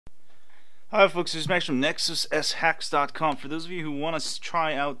Hi folks, this is Max from NexusSHacks.com. For those of you who want to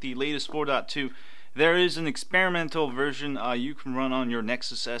try out the latest 4.2, there is an experimental version you can run on your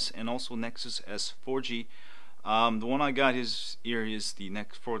Nexus S and also Nexus S 4G. The one I got here is the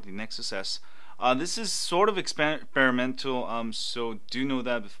Nexus S. This is sort of experimental, so do know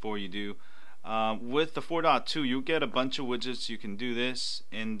that before you do. With the 4.2, you'll get a bunch of widgets. You can do this,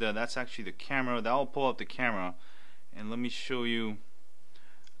 and that's actually the camera. That'll pull up the camera, and let me show you.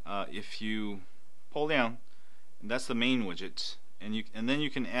 If you pull down, that's the main widget, and then you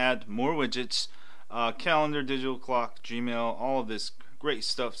can add more widgets, calendar, digital clock, Gmail, all of this great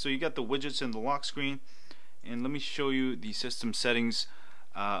stuff. So you got the widgets in the lock screen, and let me show you the system settings.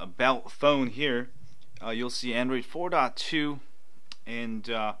 About phone here, you'll see Android 4.2 and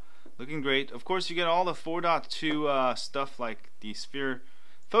looking great. Of course, you get all the 4.2 stuff like the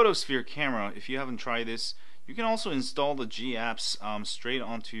photosphere camera. If you haven't tried this, you can also install the G apps straight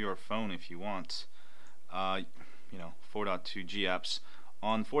onto your phone if you want. 4.2 G apps.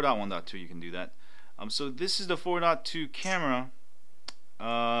 On 4.1.2 you can do that. So this is the 4.2 camera.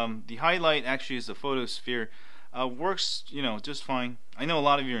 The highlight actually is the photosphere. Works, just fine. I know a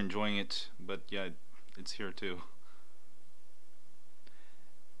lot of you are enjoying it, but yeah, it's here too.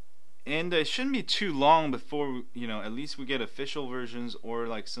 And it shouldn't be too long before at least we get official versions or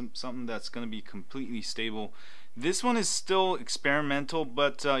like something that's going to be completely stable. This one is still experimental,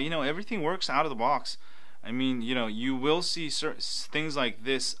 but everything works out of the box. I mean, you will see things like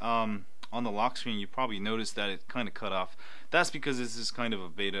this on the lock screen. You probably noticed that it kind of cut off. That's because this is kind of a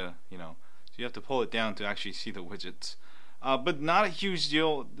beta, so you have to pull it down to actually see the widgets. But not a huge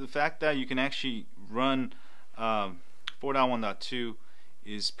deal. The fact that you can actually run 4.1.2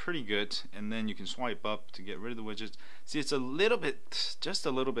 is pretty good, and then you can swipe up to get rid of the widgets. See, it's just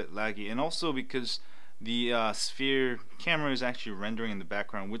a little bit laggy, and also because the sphere camera is actually rendering in the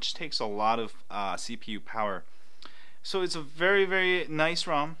background, which takes a lot of CPU power. So it's a very, very nice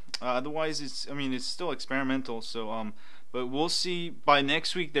ROM. Otherwise, it's still experimental. So but we'll see by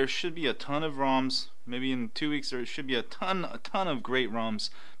next week. There should be a ton of ROMs. Maybe in 2 weeks there should be a ton of great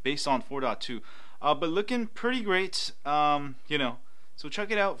ROMs based on 4.2. But looking pretty great. So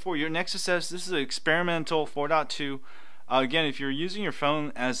check it out for your Nexus S. This is an experimental 4.2. Again, if you're using your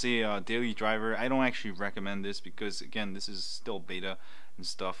phone as a daily driver, I don't actually recommend this because again, this is still beta and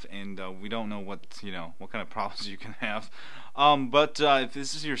stuff, and we don't know what kind of problems you can have. But if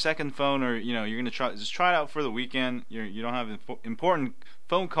this is your second phone, or you're gonna try it out for the weekend, you don't have important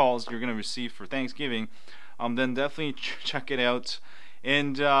phone calls you're gonna receive for Thanksgiving, then definitely check it out.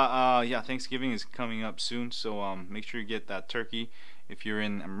 And yeah, Thanksgiving is coming up soon, so make sure you get that turkey if you're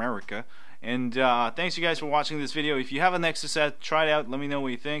in America. And thanks you guys for watching this video. If you have a Nexus set, try it out, let me know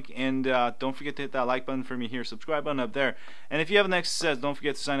what you think, and don't forget to hit that like button for me here, subscribe button up there, and if you have a Nexus set, don't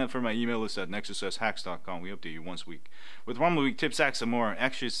forget to sign up for my email list at nexushacks.com. We update you once a week with ROM of the week, tips, hacks, and more.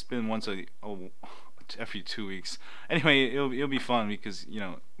 Actually, it's been every 2 weeks. Anyway, it'll be fun because we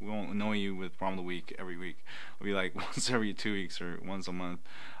won't annoy you with ROM of the week every week. It'll be like once every 2 weeks or once a month.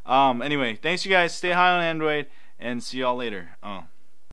 Anyway, thanks you guys. Stay high on Android, and see y'all later.